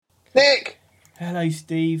Nick, Hello,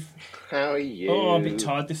 Steve. how are Oh, I'm a bit you?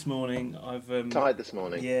 tired this morning. Tired this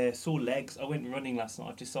morning. Yeah, sore legs. I went running last night.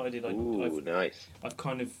 I've decided Ooh, nice. I've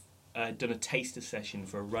kind of done a taster session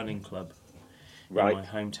for a running club in my Right.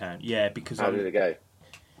 hometown. Yeah, because How did it go?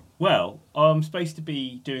 I'm supposed to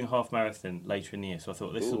be doing a half marathon later in the year, so I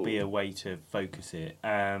thought this will be Ooh. a way to focus it.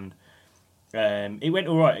 And it went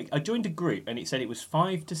all right. I joined a group, and it said it was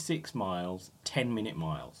 5 to 6 miles, 10-minute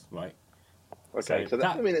miles, right? Okay. So So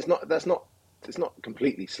that, I that mean, it's not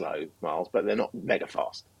completely slow miles, but they're not mega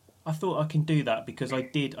fast. I thought I can do that because I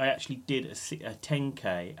actually did a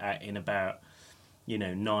 10k in about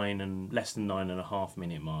less than 9.5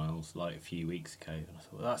 minute miles like a few weeks ago, and I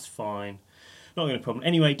thought well, that's fine, not going to problem.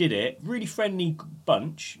 Anyway, did it. Really friendly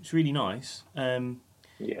bunch. It's really nice.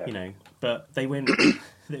 Yeah. But they went.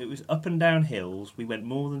 It was up and down hills. We went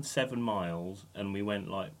more than 7 miles, and we went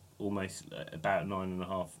like almost about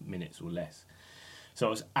 9.5 minutes or less. So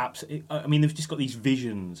it was absolutely. I mean, they've just got these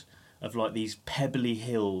visions of like these pebbly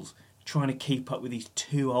hills trying to keep up with these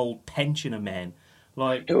two old pensioner men.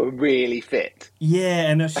 Like, Who are really fit. yeah,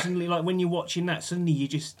 and suddenly, like when you're watching that, suddenly you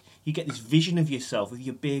get this vision of yourself with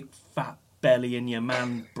your big fat belly and your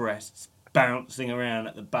man breasts bouncing around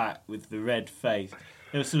at the back with the red face.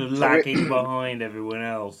 They were sort of So, lagging behind everyone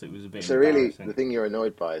else. It was a bit so really, the embarrassing. thing you're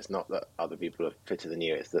annoyed by is not that other people are fitter than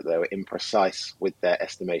you; it's that they were imprecise with their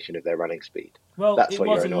estimation of their running speed. Well, That's what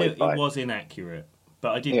you're annoyed it by. was inaccurate,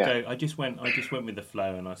 but I did Yeah. go. I just went with the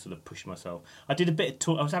flow, and I sort of pushed myself. I did a bit of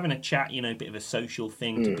talk. I was having a chat, a bit of a social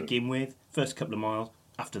thing to Mm. begin with. First couple of miles.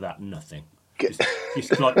 After that, nothing. Get-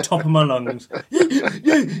 Just like top of my lungs.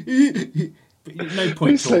 But no point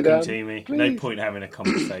Please slow talking down, to me. No please. point having a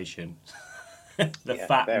conversation. The Yeah,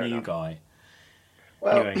 fat fair new enough. guy.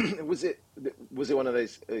 Well, Anyway, was it one of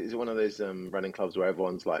those? Is it one of those running clubs where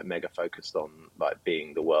everyone's like mega focused on like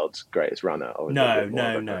being the world's greatest runner, or is it a no, bit more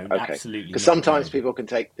no, of no, a okay? absolutely Because not. sometimes No, people can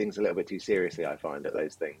take things a little bit too seriously. I find at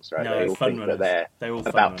those things, right? They no, all fun think that runners. they're They're all fun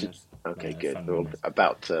about to. runners. Okay, Yeah, good. fun They're all runners.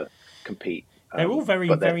 about to compete, They're all very,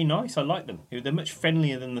 but they're very nice. I like them. They're much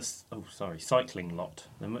friendlier than cycling lot.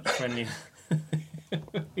 They're much friendlier.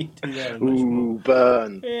 We do that. They're much more. ooh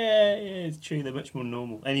burn. Yeah, yeah, it's true. They're much more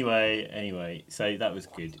normal. Anyway. So that was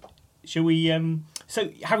good. Shall we? So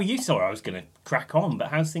how are you? Sorry, I was going to crack on, but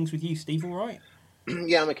how's things with you, Steve? All right?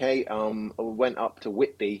 Yeah, I'm okay. I went up to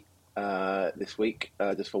Whitby this week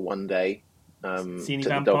just for one day. See any Took the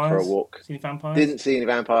dog for a vampires? walk. See any vampires? Didn't see any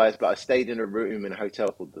vampires, but I stayed in a room in a hotel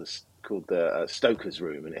called the Stoker's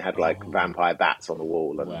Room, and it had like Oh, vampire bats on the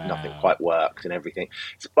wall, and nothing wow. quite worked and everything.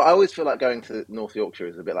 But I always feel like going to North Yorkshire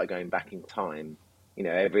is a bit like going back in time.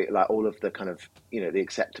 Every like all of the kind of the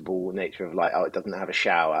acceptable nature of like, oh, it doesn't have a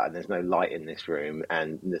shower and there's no light in this room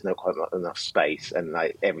and there's not quite enough space and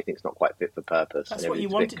like everything's not quite fit for purpose and That's what you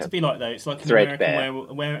everything's a want bit it to kind be like, though. It's like of an American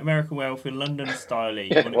threadbare. American Werewolf in London style. You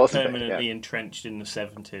Yeah, it want it was a bit. Yeah, permanently entrenched in the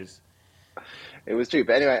 70s. it was true.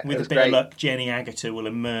 But anyway, it With a was bit of great. luck, Jenny Agutter will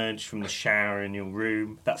emerge from the shower in your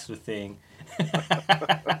room. That sort of thing.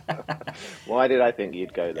 Why did I think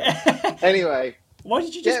you'd go there? Anyway, yeah,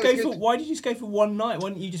 it was good. Why did you just go for one night? Why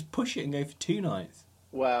don't you just push it and go for 2 nights?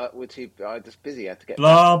 Well, I was just busy. I had to get back.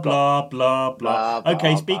 Blah I've got blah blah blah. blah Okay,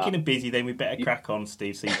 blah blah. speaking of busy, then we better You, crack on,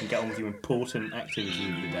 Steve, so you can get on with your important activity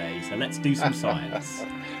of the day. So let's do some science.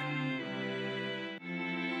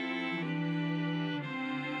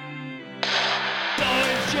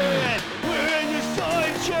 Science shed! We're in the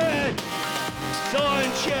science shed!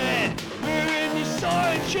 Science shed! We're in the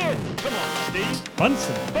science shed! Come on, Steve.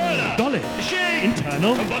 Bunsen, Burner! Dolly, Machine!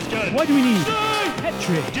 internal. Combustion! What do we need? Steam!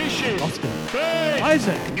 Petri, Dishes! Oscar, Base!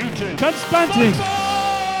 Isaac, Newton! transplanting.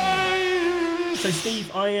 Science! So,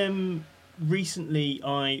 Steve, I am recently.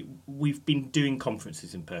 I We've been doing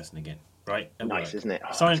conferences in person again, right? At nice, work. isn't it? Oh,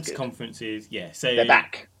 that's Science good. conferences, yeah. So They're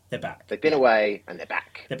back. they're back. They've been Yeah, away and they're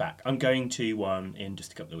back. they're back. I'm going to one in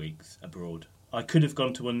just a couple of weeks abroad. I could have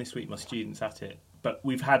gone to one this week. My students at it, but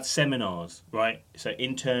we've had seminars, right? So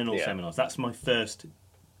internal Yeah. seminars. That's my first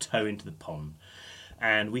toe into the pond.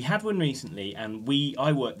 And we had one recently, and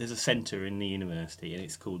I work. There's a centre in the university, and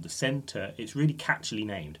it's called the Centre. It's really catchily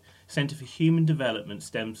named, Centre for Human Development,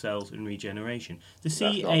 Stem Cells and Regeneration. The That's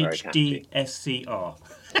not very catchy. CHDSCR.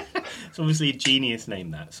 It's obviously a genius name.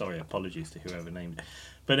 That. Sorry, apologies to whoever named it.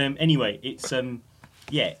 But anyway, it's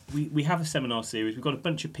yeah. We have a seminar series. We've got a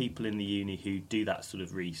bunch of people in the uni who do that sort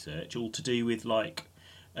of research, all to do with like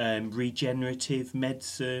regenerative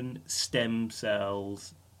medicine, stem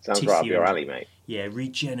cells, Sounds right up tissue your alley, mate. yeah,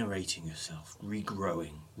 regenerating yourself,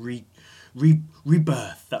 regrowing,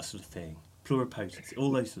 rebirth, that sort of thing. Pluripotency,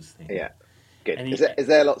 all those sorts of things. Yeah, good. And Is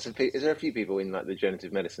there lots of is there a few people in like the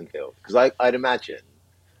regenerative medicine field? Because I'd imagine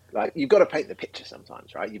like you've got to paint the picture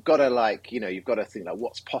sometimes, right? You've got to you've got to think like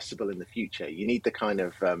what's possible in the future. You need the kind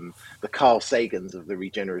of the Carl Sagans of the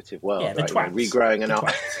regenerative Yeah, world, the right? You know, twats. regrowing The an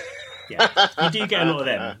twats. Yeah, you do get a lot of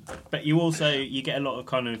them, but you get a lot of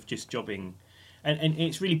kind of just jobbing, and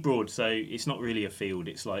it's really broad, so it's not really a field.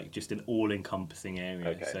 It's like just an all-encompassing area.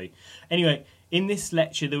 Okay. So anyway, in this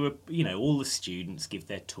lecture, there were all the students give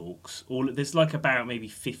their talks. There's like about maybe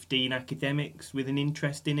 15 academics with an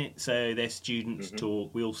interest in it, so their students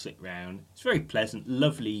talk. We all sit round. It's very pleasant,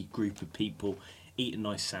 lovely group of people. Eat a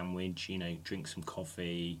nice sandwich, drink some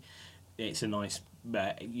coffee. It's a nice,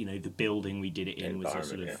 the building we did it in was a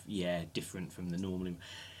sort of different from the normal.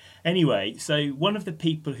 Anyway, so one of the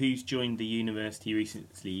people who's joined the university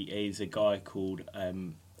recently is a guy called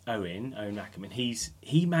Owen Ackerman.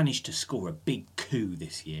 He managed to score a big coup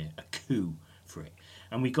this year, a coup for it,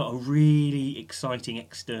 and we got a really exciting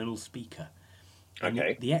external speaker. And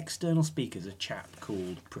Okay. the external speaker is a chap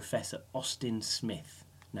called Professor Austin Smith.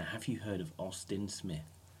 Now, have you heard of Austin Smith?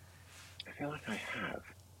 I feel like I have.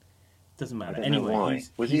 Doesn't I matter. don't Anyway, know why.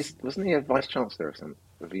 Wasn't he a vice chancellor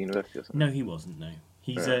of the university or something? No, he wasn't. No,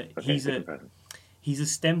 he's different person. he's a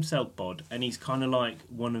stem cell bod, and he's kind of like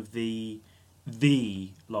one of the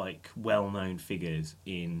like well-known figures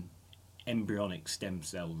in embryonic stem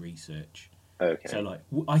cell research. Okay. So like,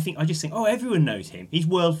 I just think, oh, everyone knows him. He's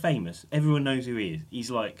world famous. Everyone knows who he is.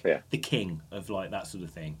 He's like the king of like that sort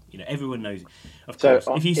of thing. Everyone knows. Of course,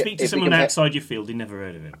 if you speak to someone outside your field, you never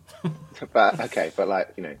heard of him. But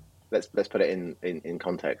let's put it in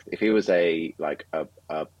context. If he was a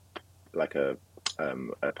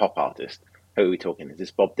pop artist, who are we talking? Is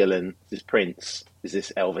this Bob Dylan? Is this Prince? Is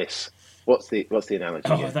this Elvis? What's the analogy?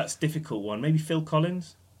 Oh, here? that's a difficult one. Maybe Phil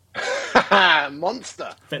Collins.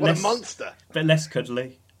 Monster! But What a monster! But less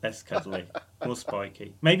cuddly, more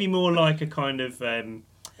spiky. Maybe more like a kind of Ian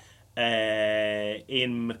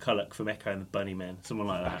McCulloch from Echo and the Bunnymen, someone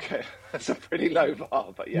like that. Okay, that's a pretty low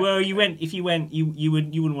bar, but yeah. Well, you wouldn't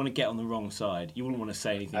want to get on the wrong side. You wouldn't want to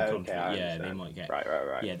say anything contrary. Yeah, understand. they might get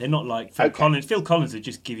Right. Yeah, they're not like Phil Collins. Phil Collins would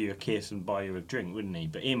just give you a kiss and buy you a drink, wouldn't he?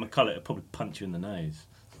 But Ian McCulloch would probably punch you in the nose.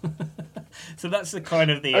 So that's the kind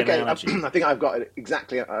of the analogy. I think I've got it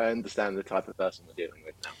exactly. I understand the type of person we're dealing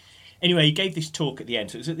with now. Anyway, he gave this talk at the end,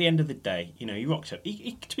 so it was at the end of the day. He rocked up.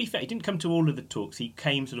 To be fair, he didn't come to all of the talks. He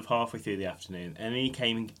came sort of halfway through the afternoon, and then he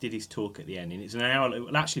came and did his talk at the end. And it's an hour.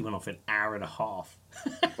 It actually went off an hour and a half.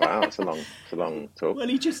 Wow, it's a long talk. Well,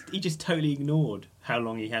 he just totally ignored how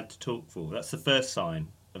long he had to talk for. That's the first sign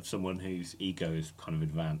of someone whose ego is kind of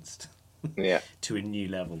advanced to a new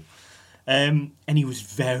level. And he was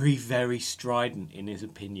very, very strident in his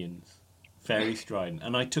opinions. Very strident.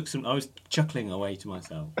 And I was chuckling away to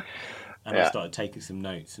myself. And I started taking some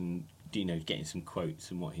notes and, getting some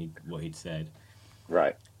quotes and what he'd said.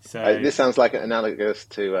 Right. So this sounds like analogous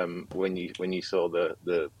to when you saw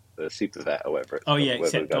the super vet or whatever. Oh yeah,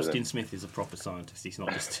 except Austin Smith is a proper scientist. He's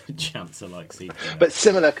not just a chancer like super vet. But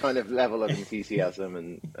similar kind of level of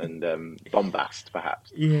enthusiasm and bombast,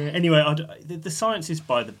 perhaps. Yeah. Anyway, the science is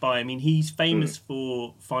by the by. I mean, he's famous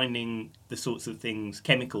for finding the sorts of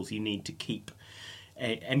chemicals you need to keep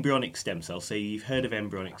embryonic stem cells. So you've heard of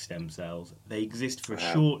embryonic stem cells. They exist for a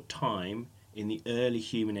short time in the early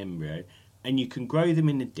human embryo, and you can grow them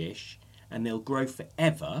in a dish, and they'll grow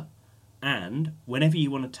forever. And whenever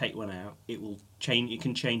you want to take one out, it will change. It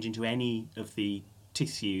can change into any of the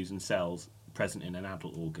tissues and cells present in an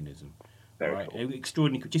adult organism. Very cool.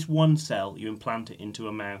 Extraordinary. Just one cell, you implant it into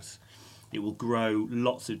a mouse, it will grow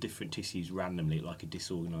lots of different tissues randomly, like a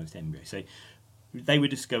disorganised embryo. So they were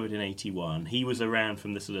discovered in 1981. He was around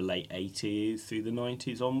from the sort of late 80s through the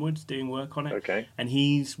 90s onwards doing work on it. Okay. And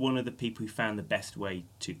he's one of the people who found the best way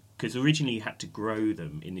to... Because originally you had to grow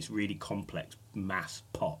them in this really complex mass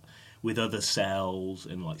pot with other cells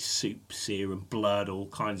and like soup, serum, blood, all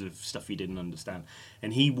kinds of stuff he didn't understand.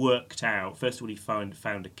 And he worked out... First of all, he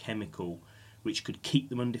found a chemical which could keep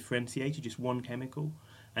them undifferentiated, just one chemical.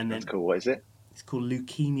 And That's cool. What is it? It's called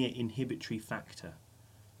leukemia inhibitory factor.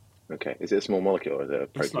 Okay. Is it a small molecule or is it a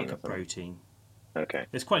protein? It's like a protein. Okay.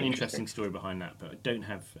 There's quite an interesting story behind that, but I don't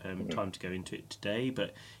have time to go into it today.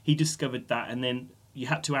 But he discovered that, and then you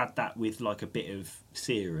had to add that with like a bit of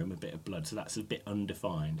serum, a bit of blood, so that's a bit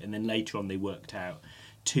undefined. And then later on they worked out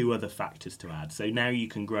 2 other factors to add. So now you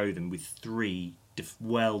can grow them with 3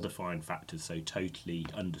 well-defined factors, so totally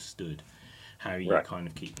understood how you kind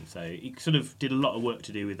of keep them. So he sort of did a lot of work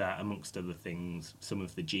to do with that, amongst other things. Some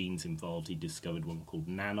of the genes involved, he discovered one called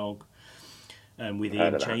NANOG with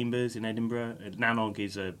Ian Chambers in Edinburgh. NANOG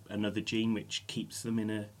is another gene which keeps them in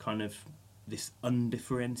a kind of this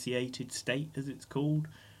undifferentiated state, as it's called.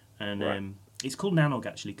 And It's called Nanog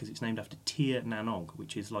actually because it's named after Tir Nanog,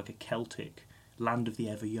 which is like a Celtic land of the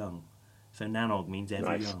ever young. So Nanog means ever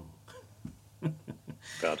Nice. young.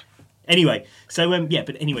 God. Anyway, so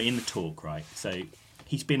but anyway, in the talk, right? So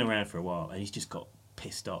he's been around for a while and he's just got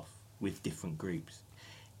pissed off with different groups.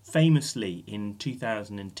 Famously, in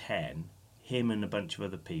 2010, him and a bunch of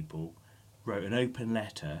other people wrote an open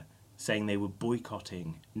letter saying they were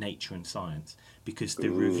boycotting Nature and Science because the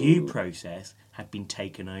review process had been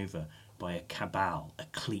taken over by a cabal, a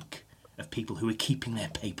clique of people who were keeping their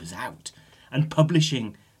papers out and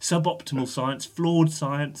publishing suboptimal science, flawed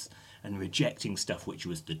science, and rejecting stuff which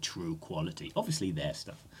was the true quality. Obviously their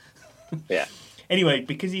stuff. Yeah. Anyway,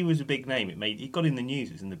 because he was a big name, it got in the news.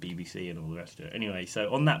 It was in the BBC and all the rest of it. Anyway,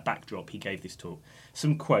 so on that backdrop, he gave this talk.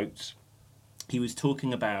 Some quotes. He was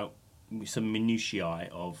talking about some minutiae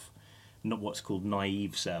of not what's called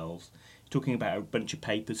naive cells. Talking about a bunch of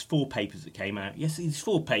papers, 4 papers that came out. Yes, these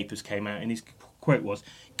 4 papers came out, and his quote was,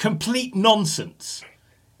 "Complete nonsense.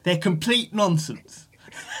 They're complete nonsense."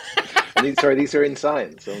 And these are in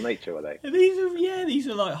Science or Nature, were they? These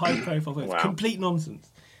are like high profile quotes. Wow. Complete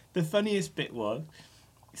nonsense. The funniest bit was,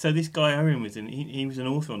 so this guy Owen was he was an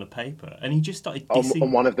author on a paper, and he just started dissing.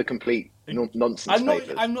 On one of the complete nonsense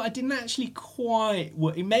papers. I didn't actually quite.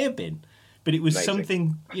 Well, it may have been, but it was Amazing.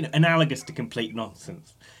 something analogous to complete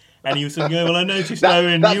nonsense. And he was saying, "Well, I noticed, that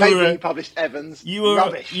Owen, that you paper were you published, Evans, you were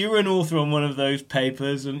rubbish. you were an author on one of those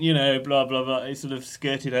papers, and blah blah blah." He sort of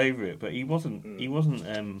skirted over it, but he wasn't. He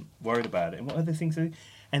wasn't worried about it. And what other things? And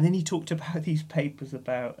then he talked about these papers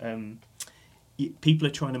about people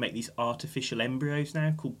are trying to make these artificial embryos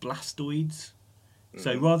now called blastoids.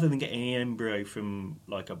 So rather than getting an embryo from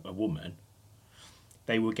like a woman,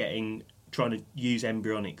 they were trying to use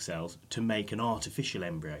embryonic cells to make an artificial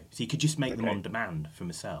embryo. So you could just make them on demand from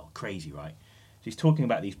a cell. Crazy, right? So he's talking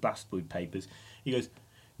about these blastoid papers.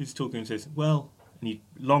 He's talking and says, well, and he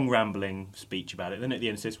long rambling speech about it. Then at the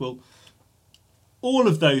end says, well, all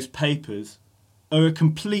of those papers are a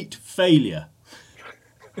complete failure.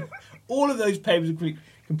 All of those papers are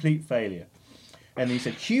complete failure. And then he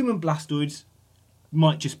said, human blastoids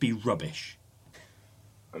might just be rubbish.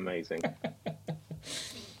 Amazing.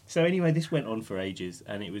 So anyway, this went on for ages,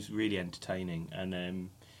 and it was really entertaining. And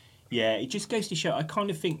it just goes to show. I kind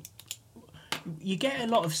of think you get a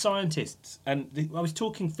lot of scientists, and I was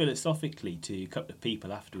talking philosophically to a couple of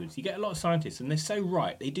people afterwards. You get a lot of scientists, and they're so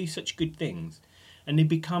right. They do such good things, and they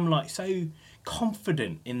become like so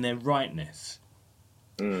confident in their rightness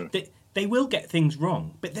that they will get things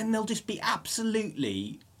wrong, but then they'll just be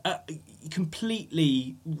absolutely.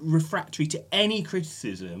 Completely refractory to any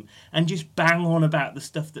criticism and just bang on about the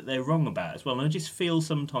stuff that they're wrong about as well. And I just feel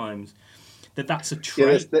sometimes that's a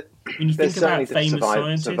trait. When you think about famous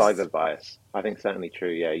scientists. Survivor bias. I think certainly true,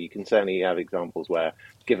 yeah. You can certainly have examples where,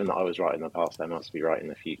 given that I was right in the past, I must be right in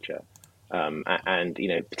the future. And,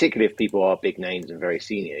 particularly if people are big names and very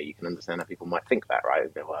senior, you can understand how people might think that, right?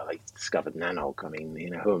 Well, they discovered nanog. I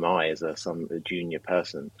mean, who am I as a junior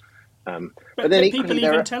person? But then people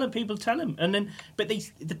even tell him, and then. But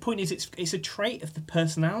the point is, it's a trait of the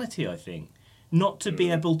personality, I think, not to be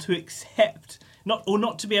able to accept, not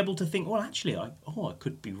to be able to think. Well, actually, I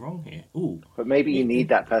could be wrong here. Ooh. But maybe you need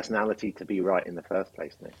that personality to be right in the first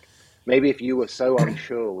place, Nick. Maybe if you were so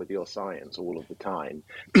unsure with your science all of the time,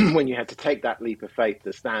 when you had to take that leap of faith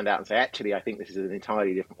to stand out and say, actually, I think this is an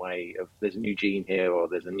entirely different way of. There's a new gene here, or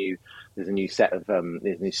there's a new set of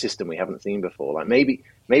there's a new system we haven't seen before. Like maybe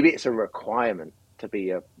it's a requirement to be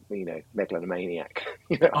a megalomaniac.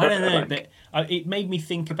 I don't know, but it made me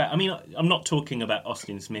think about. I mean, I'm not talking about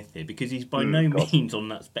Austin Smith here because he's by no means on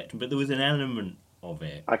that spectrum, but there was an element of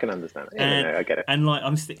it. I can understand it. Yeah, I get it. And like,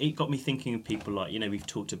 it got me thinking of people like we've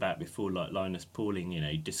talked about before, like Linus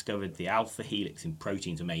Pauling. Discovered the alpha helix in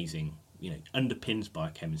proteins, amazing. Underpins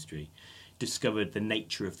biochemistry. Discovered the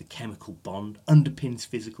nature of the chemical bond, underpins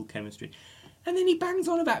physical chemistry. And then he bangs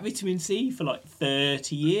on about vitamin C for like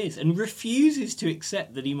 30 years and refuses to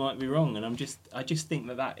accept that he might be wrong. And I just think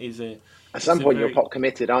that is a. At some point, you're pot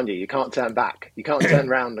committed, aren't you? You can't turn back. You can't turn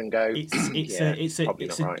round and go.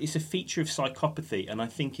 It's a feature of psychopathy, and I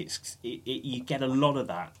think you get a lot of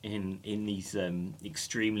that in these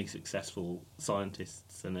extremely successful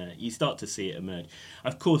scientists, and you start to see it emerge.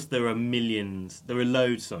 Of course, there are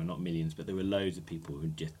loads. Sorry, not millions, but there are loads of people who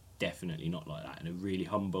are just definitely not like that and are really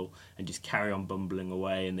humble and just carry on bumbling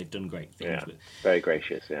away, and they've done great things. Yeah, very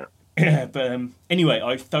gracious. Yeah. But anyway,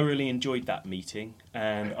 I thoroughly enjoyed that meeting,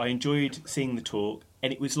 and I enjoyed seeing the talk.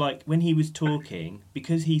 And it was like when he was talking,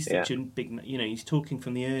 because he's such a big, he's talking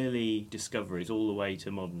from the early discoveries all the way to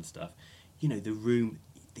modern stuff. The room,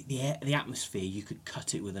 the atmosphere, you could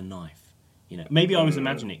cut it with a knife. You know, maybe I was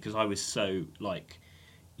imagining it because I was so like,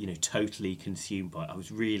 you know, totally consumed by it. I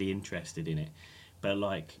was really interested in it, but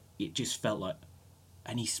like it just felt like,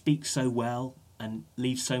 and he speaks so well and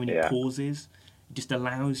leaves so many pauses. It just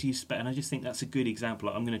allows you, and I just think that's a good example.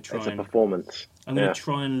 Like, I'm going to try It's a performance. I'm going to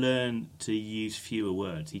try and learn to use fewer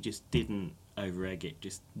words. He just didn't over egg it.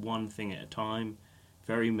 Just one thing at a time,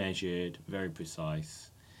 very measured, very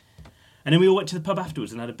precise. And then we all went to the pub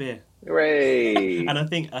afterwards and had a beer. Hooray! And I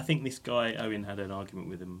think this guy Owen had an argument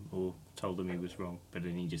with him or told him he was wrong, but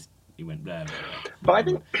then he went blah, blah, blah.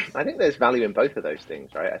 But I think there's value in both of those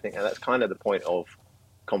things, right? I think and that's kind of the point of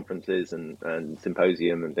conferences and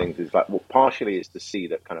symposium and things is like, well, partially is to see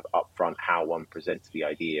that kind of upfront how one presents the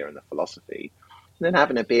idea and the philosophy, and then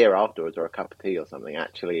having a beer afterwards or a cup of tea or something.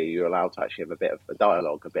 Actually, you're allowed to actually have a bit of a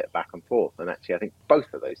dialogue, a bit of back and forth, and actually, I think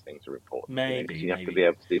both of those things are important. Maybe you have to be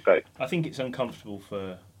able to do both. I think it's uncomfortable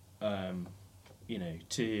for, you know,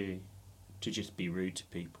 to just be rude to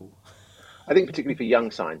people. I think particularly for young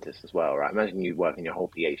scientists as well, right? Imagine you working your whole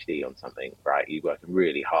PhD on something, right? You working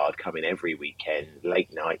really hard, coming every weekend,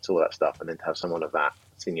 late nights, all that stuff, and then to have someone of that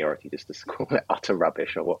seniority just to call it utter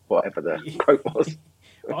rubbish or whatever the quote was.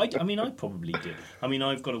 I mean, I probably do. I mean,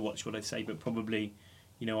 I've got to watch what I say, but probably,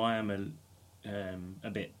 you know, I am a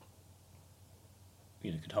bit,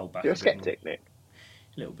 you know, could hold back. You're a skeptic, Nick.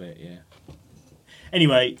 A little bit, yeah.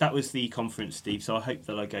 Anyway, that was the conference, Steve, so I hope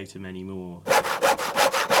that I go to many more.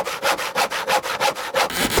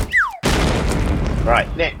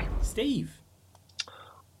 Right, Nick. Steve.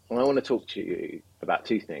 Well, I want to talk to you about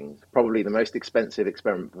two things. Probably the most expensive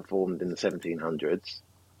experiment performed in the 1700s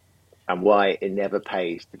and why it never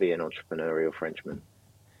pays to be an entrepreneurial Frenchman.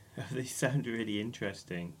 These sound really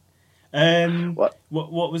interesting. What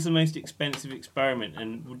was the most expensive experiment,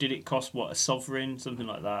 and did it cost, what, a sovereign, something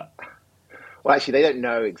like that? Well, actually, they don't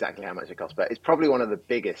know exactly how much it costs, but it's probably one of the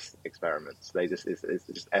biggest experiments. It's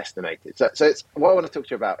just estimated. So it's what I want to talk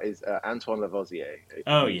to you about is Antoine Lavoisier.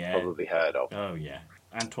 Oh, you've yeah. probably heard of. Oh, yeah.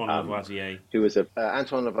 Antoine Lavoisier.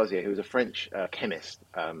 Antoine Lavoisier, who was a French chemist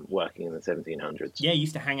working in the 1700s. Yeah, he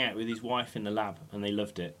used to hang out with his wife in the lab, and they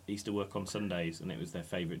loved it. He used to work on Sundays, and it was their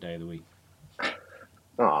favourite day of the week.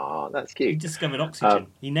 Oh, that's cute. He discovered oxygen.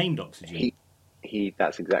 He named oxygen.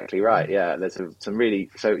 That's exactly right. Yeah, there's some really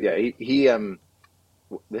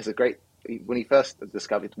there's a great when he first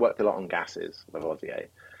discovered, worked a lot on gases, Lavoisier,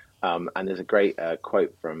 and there's a great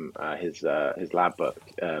quote from his lab book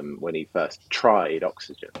when he first tried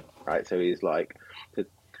oxygen. Right, so he's like,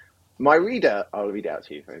 "My reader," I'll read it out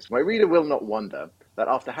to you first. "My reader will not wonder that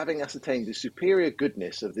after having ascertained the superior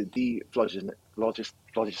goodness of the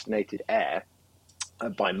dephlogisticated air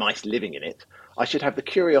by mice living in it, I should have the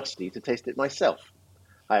curiosity to taste it myself.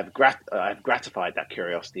 I have gratified that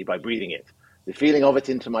curiosity by breathing it. The feeling of it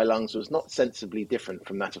into my lungs was not sensibly different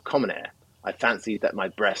from that of common air. I fancied that my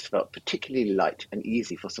breast felt particularly light and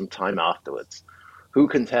easy for some time afterwards. Who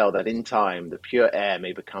can tell that in time the pure air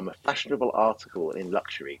may become a fashionable article in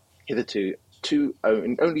luxury? Hitherto,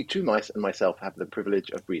 only two mice and myself have the privilege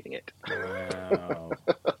of breathing it." Wow.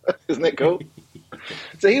 Isn't it cool?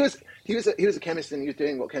 So he was a chemist, and he was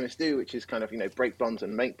doing what chemists do, which is kind of, you know, break bonds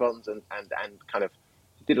and make bonds, and kind of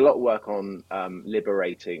did a lot of work on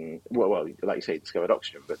liberating. Well, like you say, discovered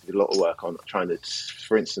oxygen, but did a lot of work on trying to,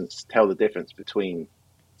 for instance, tell the difference between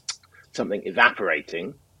something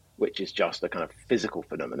evaporating, which is just a kind of physical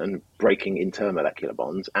phenomenon, breaking intermolecular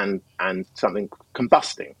bonds, and something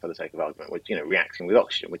combusting, for the sake of argument, which, you know, reacting with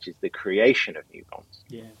oxygen, which is the creation of new bonds.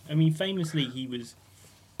 Yeah, I mean, famously, he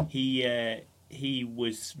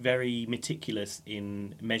was very meticulous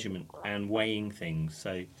in measurement and weighing things.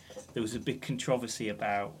 So there was a big controversy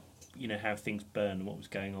about, you know, how things burn and what was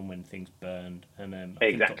going on when things burned. And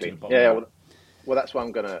exactly. Yeah. Well, that's what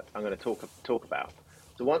I'm gonna talk about.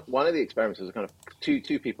 So one of the experiments was kind of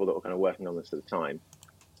two people that were kind of working on this at the time.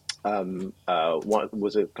 One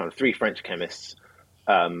was a kind of three French chemists,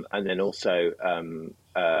 and then also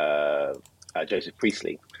Joseph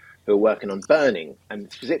Priestley, who were working on burning,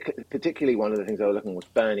 and particularly one of the things they were looking at was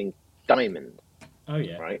burning diamond. Oh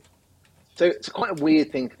yeah, right. So it's quite a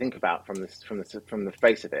weird thing to think about from the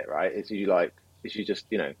face of it, right? Is you just,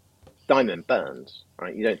 you know, diamond burns,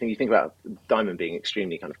 right? You think about diamond being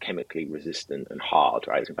extremely kind of chemically resistant and hard,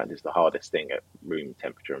 right? In fact, it's the hardest thing at room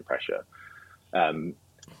temperature and pressure.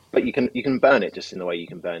 But you can burn it just in the way you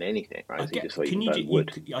can burn anything, right? So just like you can burn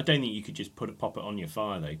wood. I don't think you could just pop it on your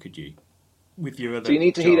fire, though, could you? With your other so you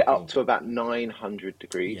need to heat it up to about 900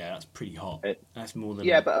 degrees. Yeah, that's pretty hot. That's more than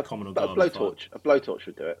but a blowtorch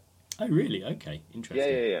would do it. Oh, really? Okay,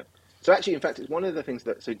 interesting. Yeah. So actually, in fact, it's one of the things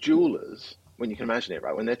that jewelers, when you can imagine it,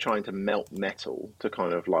 right? When they're trying to melt metal to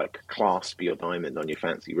kind of like clasp your diamond on your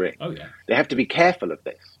fancy ring, Oh yeah. they have to be careful of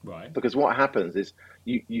this, Right. because what happens is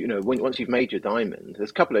once you've made your diamond, there's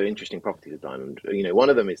a couple of interesting properties of diamond. One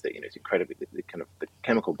of them is that it's incredibly the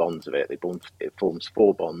chemical bonds of it. It forms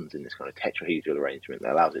four bonds in this kind of tetrahedral arrangement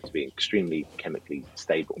that allows it to be extremely chemically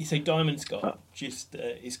stable. So diamond's got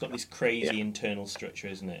it's got this crazy Yeah. internal structure,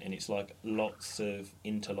 isn't it? And it's like lots of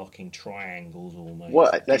interlocking triangles almost.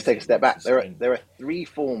 Well, let's take a step back. Lots of There are three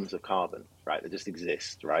forms of carbon, right, that just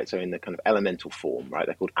exist, right? So in the kind of elemental form, right,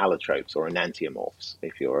 they're called allotropes or enantiomorphs,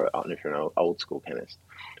 if you're an old school chemist.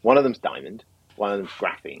 One of them's diamond, one of them's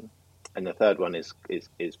graphene, and the third one is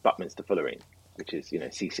Buckminster fullerene, which is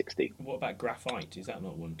C60. What about graphite? Is that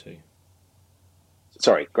not one too?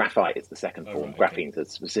 Sorry, graphite is the second Oh, form. right, okay. Graphene's a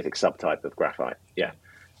specific subtype of graphite. Yeah.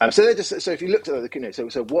 So they're just if you looked at the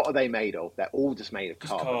so what are they made of? They're all just made of Just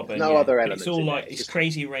carbon. carbon. There's no yeah. other But elements. it's all in like there. it's just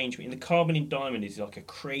crazy arrangement. And the carbon in diamond is like a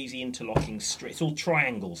crazy interlocking strip. It's all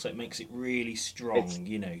triangles, so it makes it really strong. So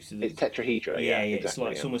it's tetrahedral. yeah, Exactly, it's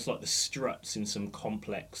like it's almost like the struts in some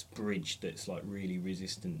complex bridge that's like really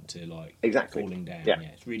resistant to like Exactly. falling down. Yeah.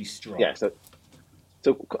 It's really strong. Yeah. So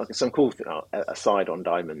some cool aside on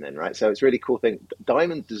diamond then, right? So it's a really cool thing.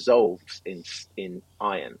 Diamond dissolves in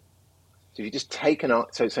iron. So if you just take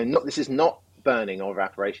this is not burning or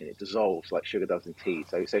evaporation. It dissolves like sugar does in tea.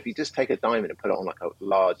 So if you just take a diamond and put it on like a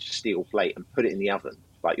large steel plate and put it in the oven,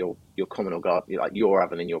 like your common or garden, like your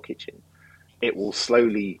oven in your kitchen, it will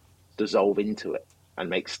slowly dissolve into it and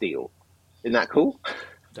make steel. Isn't that cool?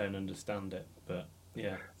 Don't understand it, but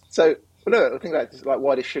yeah. So look, I think that's like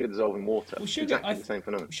why does sugar dissolve in water? Well, sugar, exactly the same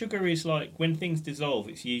phenomenon. Sugar is like when things dissolve,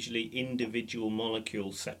 it's usually individual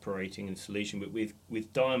molecules separating in solution. But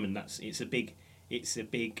with diamond, it's a big.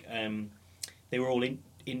 They were all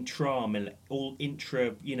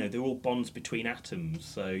intra. They're all bonds between atoms,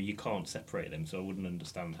 so you can't separate them. So I wouldn't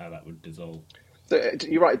understand how that would dissolve. So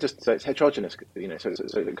you're right. So it's heterogeneous.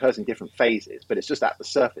 So it occurs in different phases, but it's just at the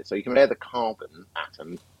surface. So you can compare the carbon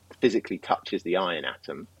atom physically touches the iron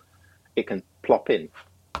atom, it can plop in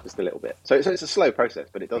just a little bit. So it's a slow process,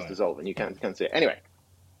 but it does dissolve, and you can see it. Anyway,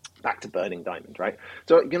 back to burning diamond, right?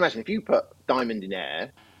 So you can imagine if you put diamond in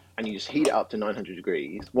air and you just heat it up to 900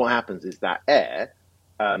 degrees, what happens is that air,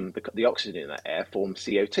 the oxygen in that air forms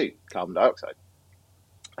CO2, carbon dioxide.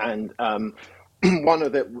 And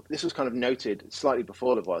this was kind of noted slightly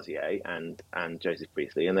before Lavoisier and Joseph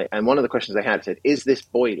Priestley, and one of the questions they had said, is this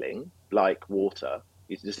boiling like water?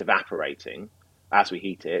 Is it just evaporating as we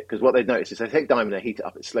heat it? Because what they've noticed is they take diamond, they heat it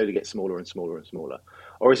up, it slowly gets smaller and smaller and smaller.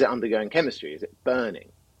 Or is it undergoing chemistry? Is it burning,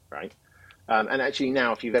 right? And actually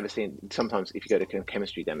now, if you've ever seen, sometimes if you go to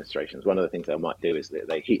chemistry demonstrations, one of the things they might do is that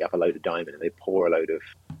they heat up a load of diamond and they pour a load of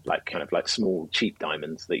like small cheap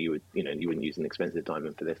diamonds that you wouldn't use an expensive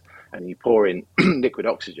diamond for this, and you pour in liquid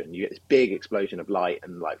oxygen, you get this big explosion of light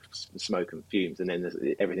and like smoke and fumes, and then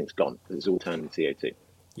everything's gone because it's all turned into CO2.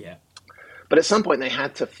 Yeah. But at some point they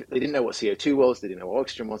didn't know what CO2 was, they didn't know what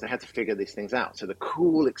oxygen was, they had to figure these things out. So this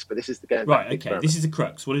is the going back Right, okay, this is the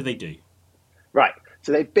crux. What do they do? Right,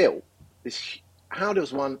 so they built this. How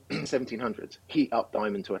does one 1700s heat up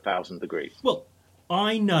diamond to 1,000 degrees? Well,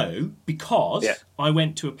 I know because I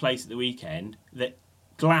went to a place at the weekend that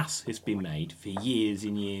glass has been made for years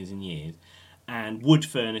and years and years, and wood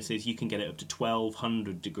furnaces, you can get it up to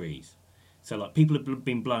 1,200 degrees. So, like, people have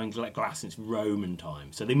been blowing glass since Roman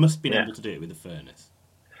times, so they must have been able to do it with a furnace.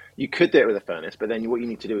 You could do it with a furnace, but then what you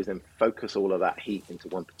need to do is then focus all of that heat into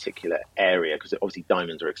one particular area, because obviously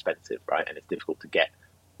diamonds are expensive, right? And it's difficult to get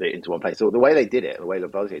it into one place. So the way they did it, the way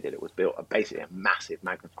Lavoisier did it, was built basically a massive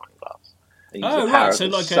magnifying glass. Oh, right, so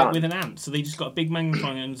like with an amp. So they just got a big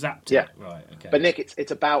magnifying and zapped it. Yeah. Right, okay. But Nick,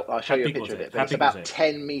 it's about, I'll show you a big picture was of it? it, but How it's big about was it?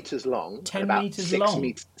 10 metres long. 10 and about metres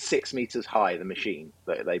long? 6 metres high, the machine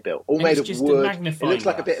that they built. All And made it's of just a wood. It magnifying looks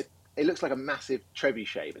like a glass. bit. It looks like a massive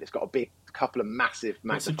trebuchet, but it's got a couple of massive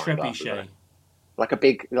What's a magnifying glasses on trebuchet? it. Like a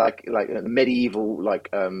big, like a medieval,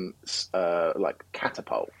 like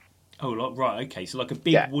catapult. Oh, right, okay. So like a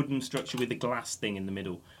big wooden structure with a glass thing in the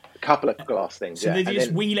middle. A couple of glass things. So they and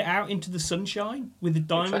just wheel it out into the sunshine with the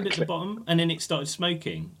diamond at the Exactly. bottom, and then it started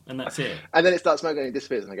smoking, and that's it. And then it starts smoking and it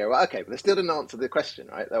disappears, and they go, well, okay, but they still didn't answer the question,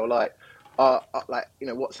 right? They were like,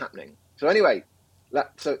 what's happening? So anyway,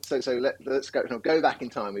 let's go back in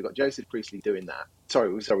time. We've got Joseph Priestley doing that.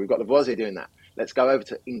 Sorry, we've got Lavoisier doing that. Let's go over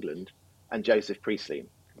to England and Joseph Priestley.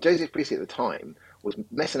 Joseph Priestley at the time was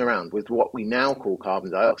messing around with what we now call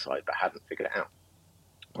carbon dioxide, but hadn't figured it out.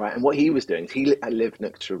 Right, and what he was doing is he lived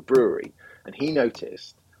next to a brewery, and he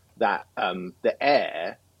noticed that the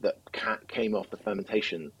air that came off the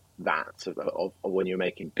fermentation vats of when you're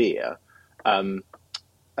making beer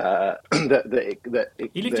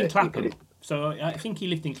He lived in Clapham, so I think he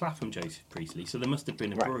lived in Clapham, Joseph Priestley. So there must have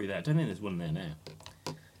been a brewery there. I don't think there's one there now.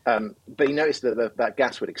 But he noticed that that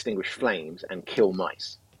gas would extinguish flames and kill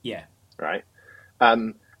mice. Yeah. Right.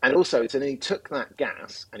 And also, so then he took that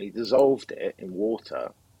gas and he dissolved it in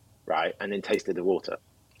water, right, and then tasted the water.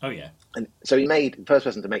 Oh yeah. And so he made the first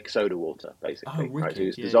person to make soda water, basically. Oh, right? So he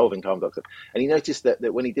was yeah, dissolving carbon dioxide, and he noticed that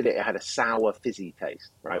when he did it, it had a sour, fizzy taste,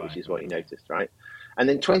 right, which is what he noticed, right. And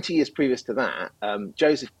then 20 years previous to that,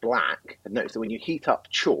 Joseph Black had noticed that when you heat up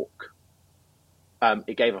chalk,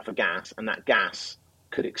 it gave off a gas, and that gas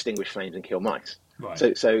could extinguish flames and kill mice. Right.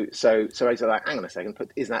 So I was like, hang on a second,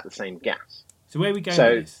 is that the same gas? So where are we going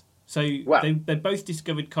with this? So well, they both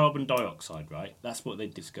discovered carbon dioxide, right? That's what they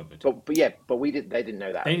discovered. But they didn't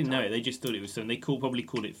know that. They didn't know it. They just thought it was something. They probably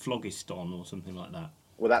called it phlogiston or something like that.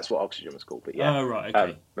 Well, that's what oxygen was called. But yeah. Oh right,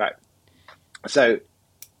 okay. Right. But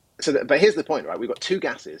here's the point, right? We've got two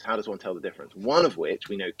gases. How does one tell the difference? One of which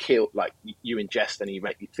we know like you ingest and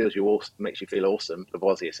makes you feel awesome.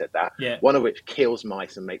 Lavoisier said that. Yeah. One of which kills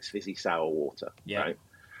mice and makes fizzy sour water. Yeah.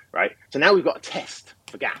 Right. So now we've got a test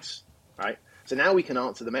for gas. Right. So now we can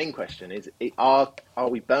answer the main question: are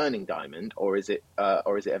we burning diamond or is it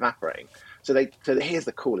evaporating? So here's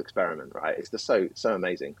the cool experiment, right? It's just so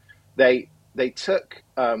amazing. They took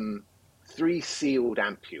 3 sealed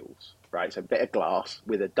ampules, right? So a bit of glass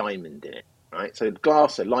with a diamond in it, right? So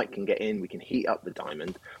glass, so light can get in, we can heat up the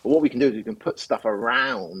diamond. But what we can do is we can put stuff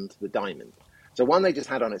around the diamond. So one they just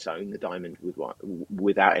had on its own, the diamond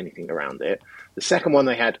without anything around it. The second one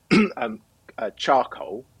they had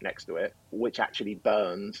charcoal next to it, which actually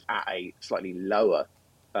burns at a slightly lower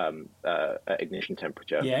ignition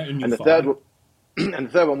temperature. Yeah, in your and the fire.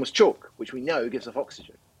 third one was chalk, which we know gives off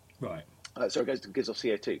oxygen. Right. So it gives off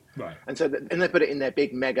CO2. Right. And so they put it in their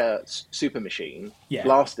big mega super machine, Yeah.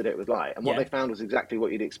 blasted it with light, and what Yeah. they found was exactly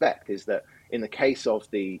what you'd expect: is that in the case of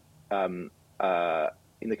the one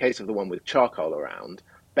with charcoal around,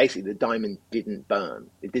 basically the diamond didn't burn;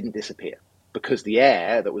 it didn't disappear because the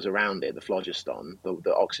air that was around it, the phlogiston,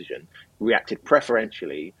 the oxygen, reacted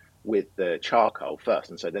preferentially with the charcoal first,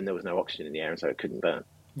 and so then there was no oxygen in the air, and so it couldn't burn.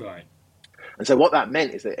 Right. And so what that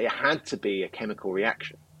meant is that it had to be a chemical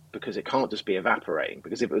reaction, because it can't just be evaporating.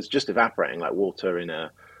 Because if it was just evaporating like water in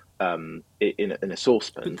a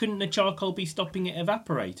saucepan, But couldn't the charcoal be stopping it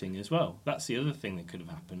evaporating as well? That's the other thing that could have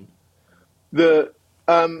happened. like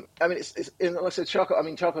I said, charcoal. I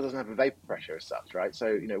mean, charcoal doesn't have a vapor pressure as such, right?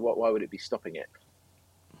 So why would it be stopping it?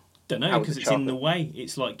 Don't know, How because was it's the in the charcoal? way.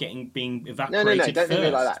 It's like being evaporated No, don't first. think of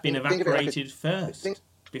it like that. It's been Think of it like evaporated first. Think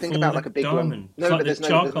before about the like a big long- diamond. No, it's like but the there's no-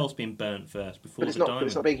 charcoal's been burnt first before But it's the not. diamond. But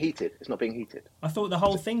it's not being heated. It's not being heated. I thought the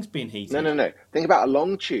whole thing's been heated. No. Think about a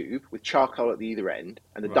long tube with charcoal at the either end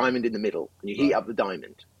and the Right. diamond in the middle, and you heat Right. up the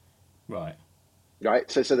diamond. Right. Right.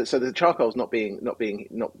 So the charcoal's not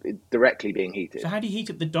directly being heated So how do you heat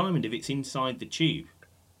up the diamond if it's inside the tube?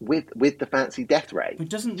 with the fancy death ray. But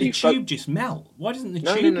doesn't So the you tube just melt? Why doesn't the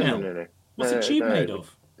No, tube no, melt? no. What's No, the tube no. made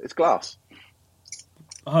of? It's glass.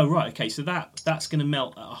 Oh, right, okay, so that's going to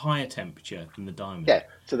melt at a higher temperature than the diamond. Yeah.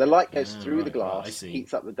 So the light goes through right, the glass, right, I see.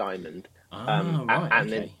 heats up the diamond. Right, and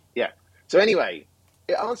okay. then So anyway,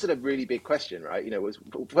 it answered a really big question, right?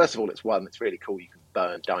 First of all, it's really cool you can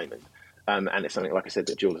burn diamond. And it's something, like I said,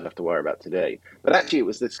 that jewelers have to worry about today. But actually, it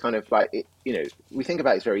was this kind of we think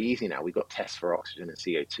about it's very easy now. We've got tests for oxygen and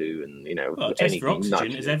CO2 and, Well, a test for anything, oxygen,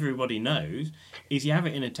 nitrogen. as everybody knows, is you have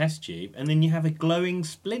it in a test tube and then you have a glowing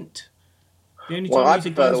splint. The only Well, time I you use a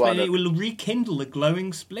prefer glowing the one splint, it that- will rekindle the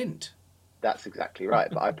glowing splint. That's exactly right.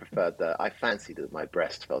 But I fancied that my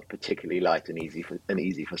breast felt particularly light and easy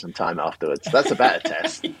for some time afterwards. That's a better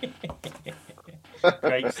test.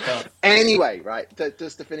 Great stuff. Anyway, right,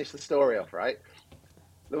 just to finish the story off, right,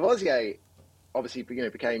 Lavoisier obviously,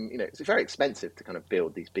 became, it's very expensive to kind of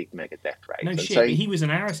build these big mega death rays. No And shit, so but he was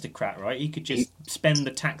an aristocrat, right? He could just spend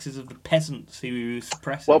the taxes of the peasants who he was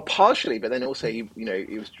suppressing. well, partially, but then also he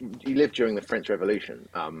lived during the French Revolution,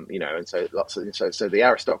 and so so the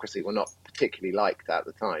aristocracy were not particularly liked at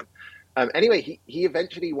the time. Anyway, he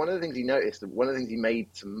eventually, one of the things he noticed, one of the things he made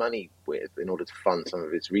some money with in order to fund some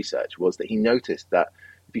of his research, was that he noticed that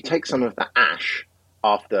if you take some of the ash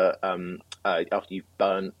after you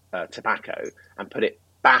burn tobacco and put it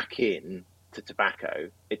back in to tobacco,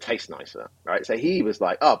 it tastes nicer, right? So he was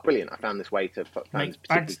like, "Oh, brilliant! I found this way to put Makes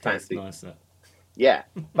particularly bags taste fancy." nicer. Yeah,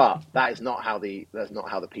 but that's not how the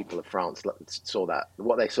people of France saw that.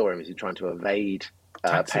 What they saw him is he trying to evade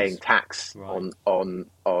Taxes. paying tax Right.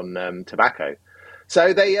 on tobacco.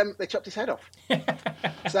 So they chopped his head off.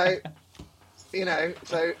 So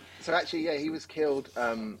actually, yeah, he was killed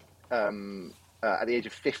at the age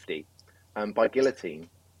of 50 by guillotine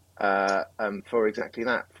for exactly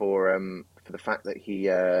that, for the fact that he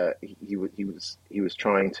was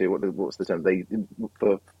trying to what's the term,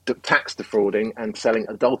 for tax defrauding and selling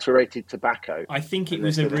adulterated tobacco. I think it And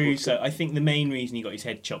was they a said that ruse. So I think the main reason he got his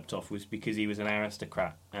head chopped off was because he was an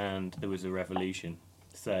aristocrat and there was a revolution.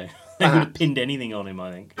 So they would have pinned anything on him,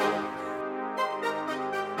 I think.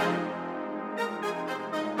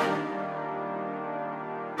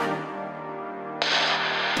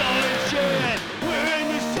 Science shed! We're in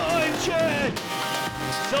the science shed!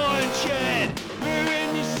 Science shed! We're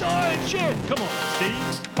in the science shed! Come on,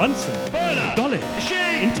 Steve. Bunsen. Burner! Dolly.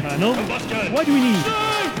 Machine! Internal. Combustion! What do we need?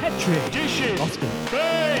 Stove! Petri. Dishes! Austin.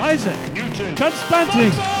 Brain! Isaac. Newton!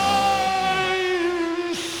 Transplanting. Science!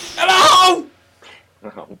 Hello!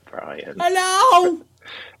 Oh, Brian, Hello!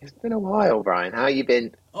 it's been a while, Brian. How you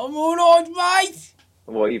been? I'm alright, mate.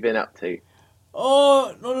 What have you been up to?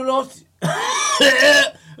 Oh, not a lot.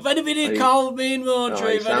 I've had a bit of cold, me and Oh,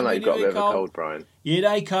 Marjorie. you I've had sound like you've got a bit of a cold. cold, Brian. Yeah,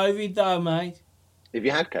 they COVID though, mate. Have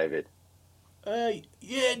you had COVID?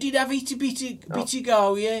 Yeah, did have it a bit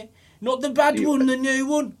ago, yeah. Not the bad You- one, the new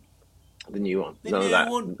one. The new one? The None new of that.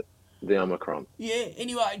 one. The Omicron. Yeah,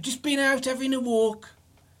 anyway, just been out having a walk.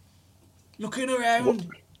 Looking around.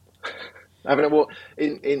 Having a walk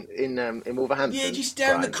in Wolverhampton. Yeah, just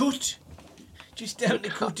down the Brian. cut. Just down the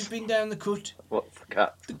cut. I've been down the cut. What's the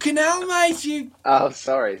cut? The canal, mate, you Oh,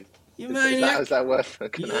 sorry. You Is maniac. that worth the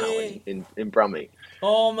canal Yeah. in Brummie?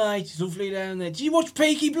 Oh, mate, it's lovely down there. Do you watch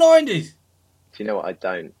Peaky Blinders? Do you know what? I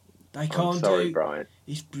don't. They I'm can't sorry, do. Brian.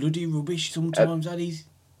 It's bloody rubbish sometimes, that is.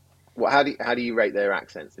 What? How do you rate their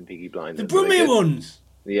accents in Peaky Blinders? The Are they Brummie good? ones.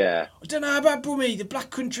 Yeah. I don't know about Brummie. The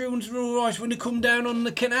Black Country ones are all right when they come down on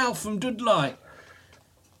the canal from Dudley.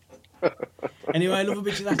 Anyway, I love a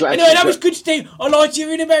bit of that. Glad Anyway, you that was got- good, Steve. I liked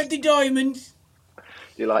hearing about the diamonds. Do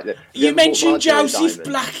you like that? You mentioned Joseph Diamond?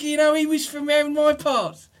 Black. You know, he was from around my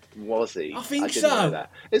parts. Was he? I think didn't so. know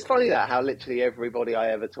that. It's funny that how literally everybody I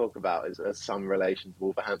ever talk about has some relation to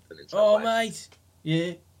Wolverhampton in some Oh, way. mate.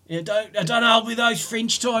 Yeah. I don't help with those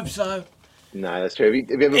French types, though. No, that's true. Have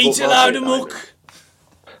you ever Eat bought a load of Marjorie muck.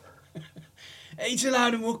 Eat a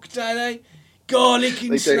load of muck, don't they? Garlic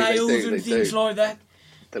and They do, snails they and do. things like that.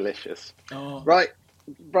 Delicious. Oh. Right,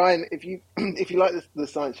 Brian. If you like the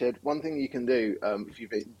Science Shed, one thing you can do if you've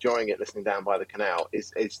been enjoying it listening down by the canal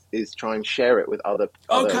is try and share it with other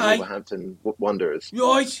Okay. Wolverhampton wanderers.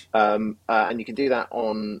 Right. And you can do that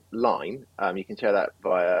online. You can share that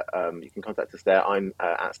via. You can contact us there. I'm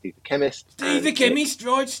at Steve the Chemist. Steve and the Chemist,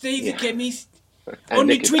 right? Steve Yeah. the Chemist. Nick, and on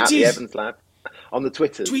the Nick is at the Twitters. Evans Lab. On the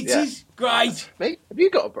Twitters. Yeah. Tweeters. Great. Mate, have you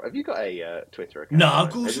got a Twitter account? No, Brian?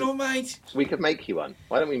 of course not, mate. We could make you one.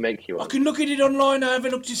 Why don't we make you I one? can look at it online. I have a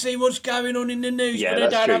look to see what's going on in the news, Yeah, but I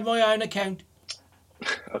that's don't true. have my own account.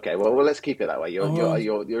 Okay, well, let's keep it that way. You're Oh.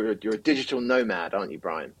 you're a digital nomad, aren't you,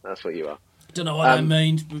 Brian? That's what you are. Don't know what that Um,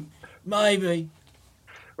 means, but maybe.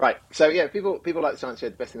 Right. So yeah, people like Science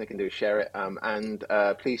Shed. The best thing they can do is share it, and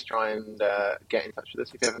please try and get in touch with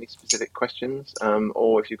us if you have any specific questions,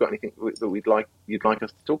 or if you've got anything that you'd like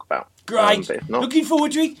us to talk about. Great. But if not, Looking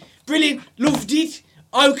forward to it. Brilliant. Loved it.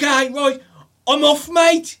 Okay, right. I'm off,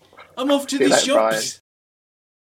 mate. I'm off to See you the later, shops.